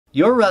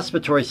Your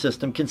respiratory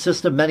system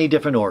consists of many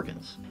different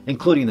organs,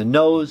 including the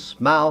nose,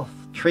 mouth,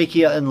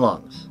 trachea, and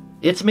lungs.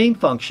 Its main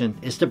function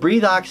is to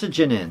breathe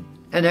oxygen in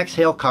and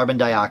exhale carbon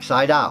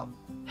dioxide out.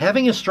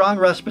 Having a strong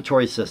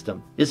respiratory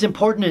system is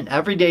important in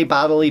everyday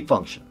bodily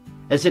function,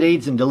 as it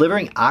aids in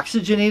delivering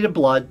oxygenated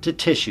blood to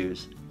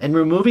tissues and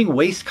removing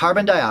waste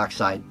carbon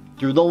dioxide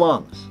through the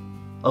lungs.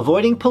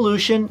 Avoiding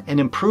pollution and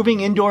improving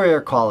indoor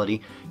air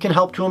quality can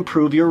help to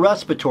improve your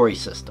respiratory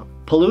system.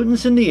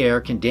 Pollutants in the air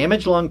can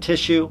damage lung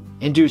tissue,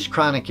 induce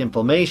chronic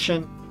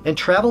inflammation, and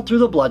travel through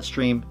the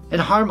bloodstream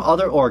and harm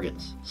other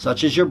organs,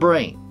 such as your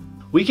brain.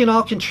 We can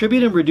all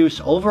contribute and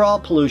reduce overall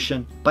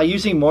pollution by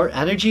using more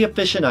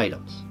energy-efficient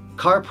items.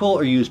 Carpool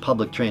or use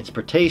public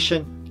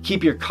transportation,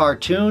 keep your car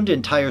tuned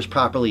and tires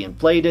properly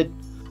inflated,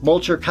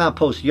 mulch or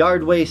compost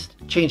yard waste,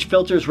 change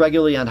filters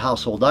regularly on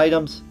household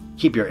items,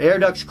 keep your air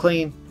ducts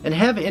clean, and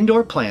have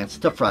indoor plants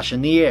to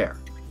freshen the air.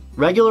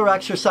 Regular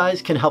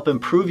exercise can help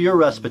improve your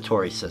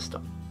respiratory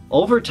system.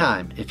 Over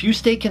time, if you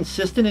stay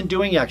consistent in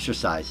doing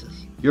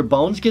exercises, your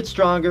bones get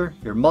stronger,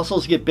 your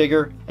muscles get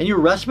bigger, and your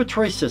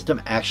respiratory system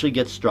actually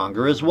gets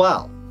stronger as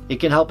well. It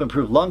can help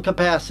improve lung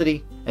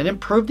capacity and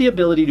improve the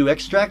ability to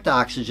extract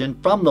oxygen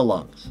from the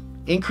lungs,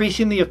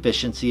 increasing the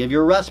efficiency of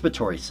your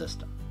respiratory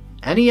system.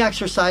 Any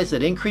exercise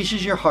that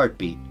increases your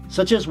heartbeat,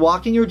 such as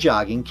walking or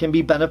jogging, can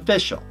be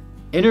beneficial.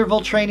 Interval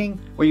training,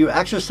 where you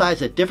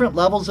exercise at different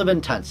levels of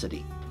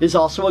intensity, is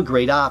also a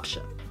great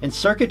option. And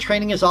circuit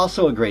training is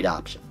also a great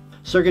option.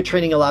 Circuit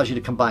training allows you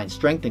to combine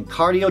strength and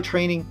cardio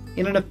training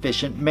in an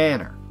efficient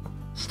manner.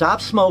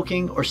 Stop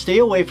smoking or stay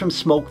away from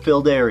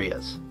smoke-filled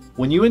areas.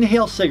 When you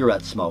inhale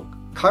cigarette smoke,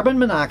 carbon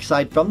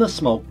monoxide from the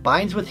smoke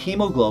binds with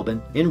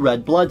hemoglobin in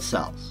red blood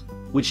cells,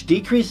 which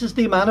decreases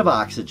the amount of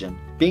oxygen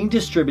being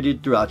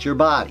distributed throughout your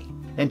body.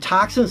 And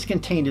toxins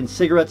contained in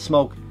cigarette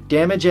smoke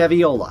damage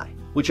alveoli,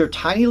 which are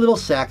tiny little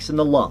sacs in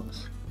the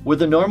lungs, where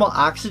the normal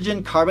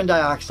oxygen-carbon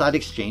dioxide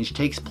exchange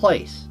takes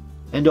place.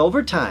 And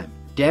over time,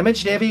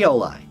 damaged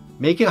alveoli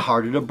make it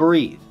harder to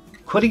breathe.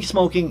 Quitting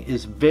smoking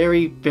is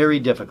very, very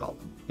difficult.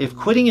 If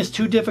quitting is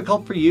too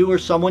difficult for you or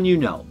someone you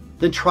know,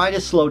 then try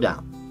to slow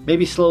down.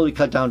 Maybe slowly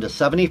cut down to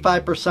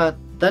 75%,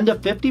 then to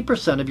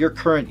 50% of your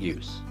current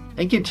use,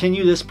 and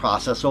continue this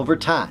process over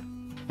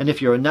time. And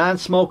if you're a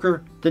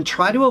non-smoker, then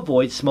try to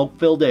avoid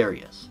smoke-filled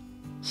areas.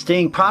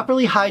 Staying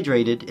properly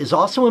hydrated is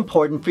also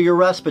important for your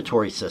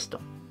respiratory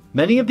system.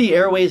 Many of the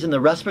airways in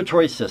the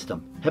respiratory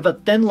system have a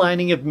thin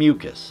lining of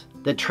mucus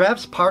that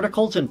traps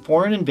particles and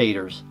foreign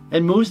invaders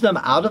and moves them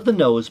out of the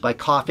nose by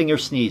coughing or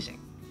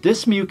sneezing.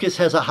 This mucus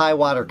has a high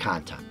water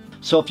content,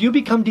 so if you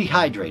become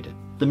dehydrated,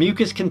 the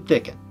mucus can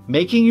thicken,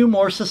 making you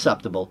more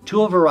susceptible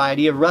to a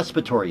variety of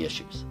respiratory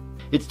issues.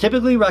 It's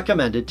typically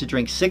recommended to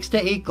drink 6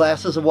 to 8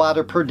 glasses of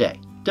water per day,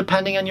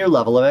 depending on your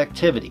level of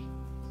activity.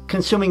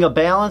 Consuming a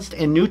balanced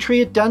and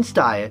nutrient-dense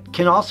diet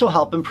can also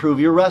help improve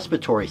your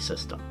respiratory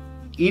system.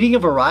 Eating a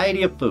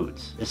variety of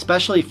foods,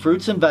 especially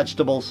fruits and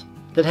vegetables,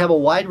 that have a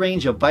wide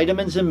range of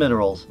vitamins and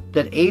minerals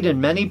that aid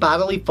in many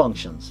bodily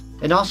functions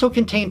and also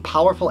contain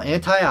powerful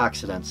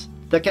antioxidants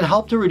that can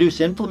help to reduce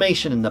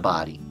inflammation in the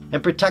body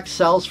and protect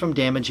cells from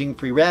damaging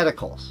free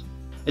radicals.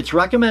 It's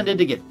recommended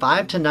to get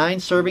 5 to 9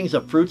 servings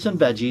of fruits and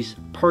veggies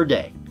per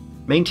day.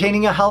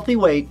 Maintaining a healthy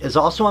weight is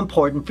also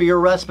important for your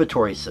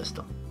respiratory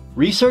system.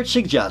 Research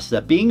suggests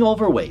that being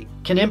overweight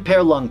can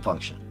impair lung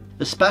function,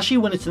 especially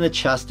when it's in the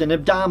chest and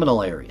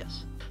abdominal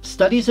areas.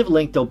 Studies have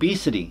linked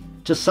obesity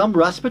to some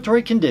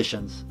respiratory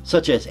conditions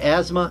such as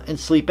asthma and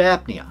sleep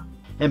apnea,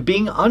 and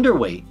being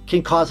underweight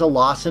can cause a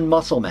loss in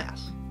muscle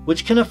mass,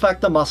 which can affect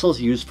the muscles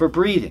used for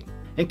breathing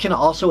and can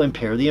also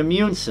impair the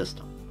immune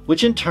system,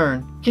 which in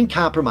turn can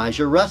compromise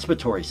your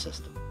respiratory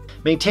system.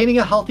 Maintaining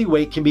a healthy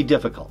weight can be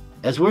difficult,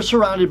 as we're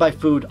surrounded by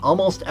food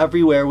almost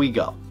everywhere we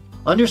go.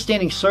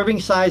 Understanding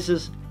serving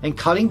sizes and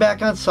cutting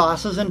back on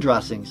sauces and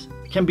dressings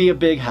can be a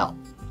big help.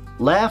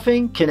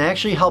 Laughing can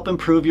actually help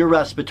improve your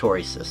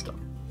respiratory system.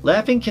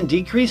 Laughing can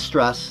decrease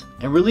stress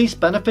and release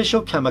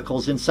beneficial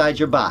chemicals inside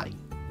your body,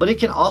 but it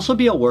can also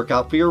be a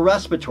workout for your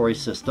respiratory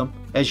system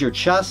as your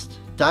chest,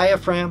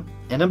 diaphragm,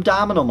 and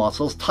abdominal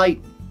muscles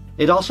tighten.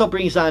 It also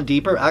brings on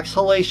deeper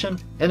exhalation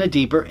and a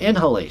deeper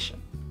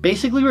inhalation,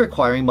 basically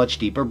requiring much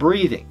deeper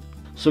breathing.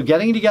 So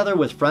getting together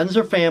with friends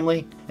or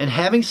family and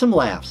having some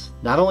laughs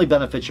not only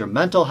benefits your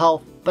mental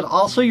health, but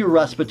also your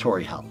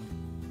respiratory health.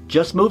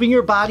 Just moving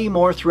your body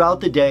more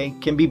throughout the day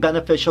can be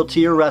beneficial to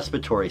your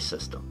respiratory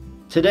system.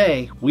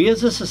 Today, we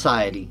as a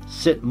society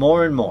sit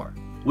more and more.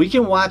 We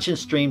can watch and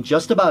stream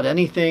just about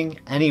anything,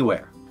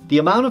 anywhere. The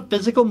amount of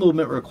physical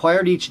movement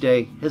required each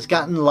day has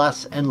gotten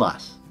less and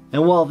less.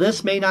 And while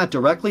this may not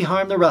directly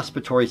harm the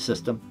respiratory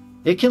system,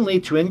 it can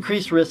lead to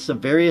increased risks of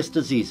various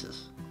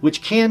diseases,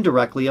 which can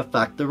directly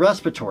affect the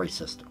respiratory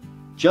system.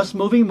 Just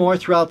moving more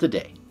throughout the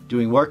day,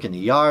 doing work in the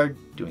yard,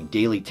 doing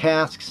daily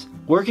tasks,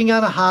 working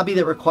on a hobby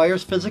that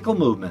requires physical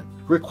movement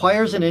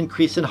requires an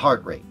increase in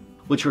heart rate,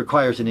 which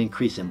requires an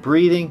increase in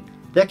breathing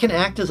that can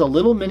act as a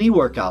little mini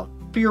workout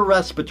for your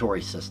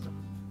respiratory system.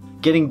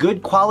 Getting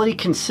good quality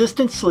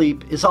consistent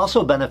sleep is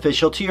also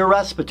beneficial to your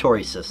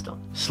respiratory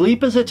system.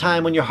 Sleep is a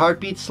time when your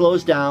heartbeat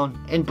slows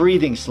down and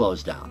breathing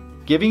slows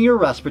down, giving your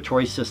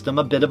respiratory system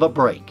a bit of a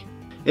break.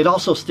 It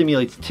also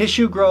stimulates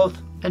tissue growth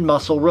and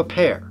muscle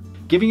repair,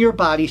 giving your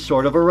body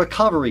sort of a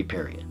recovery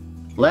period.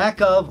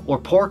 Lack of or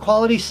poor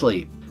quality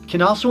sleep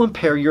can also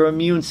impair your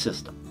immune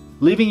system,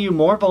 leaving you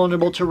more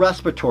vulnerable to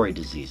respiratory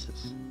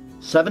diseases.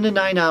 7 to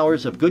 9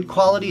 hours of good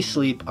quality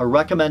sleep are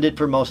recommended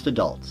for most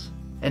adults,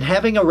 and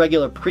having a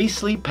regular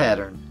pre-sleep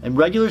pattern and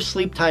regular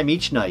sleep time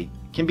each night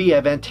can be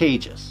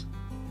advantageous.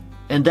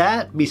 And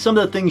that be some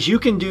of the things you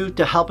can do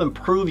to help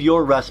improve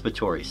your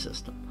respiratory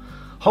system.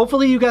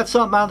 Hopefully you got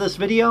something out of this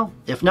video.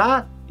 If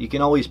not, you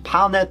can always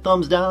pound that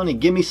thumbs down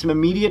and give me some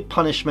immediate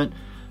punishment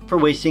for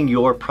wasting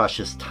your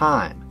precious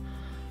time.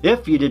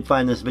 If you did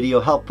find this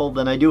video helpful,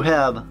 then I do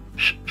have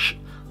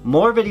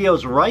more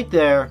videos right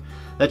there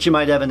that you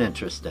might have an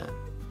interest in.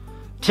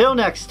 Till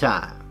next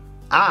time,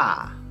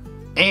 I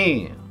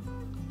am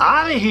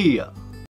out of here.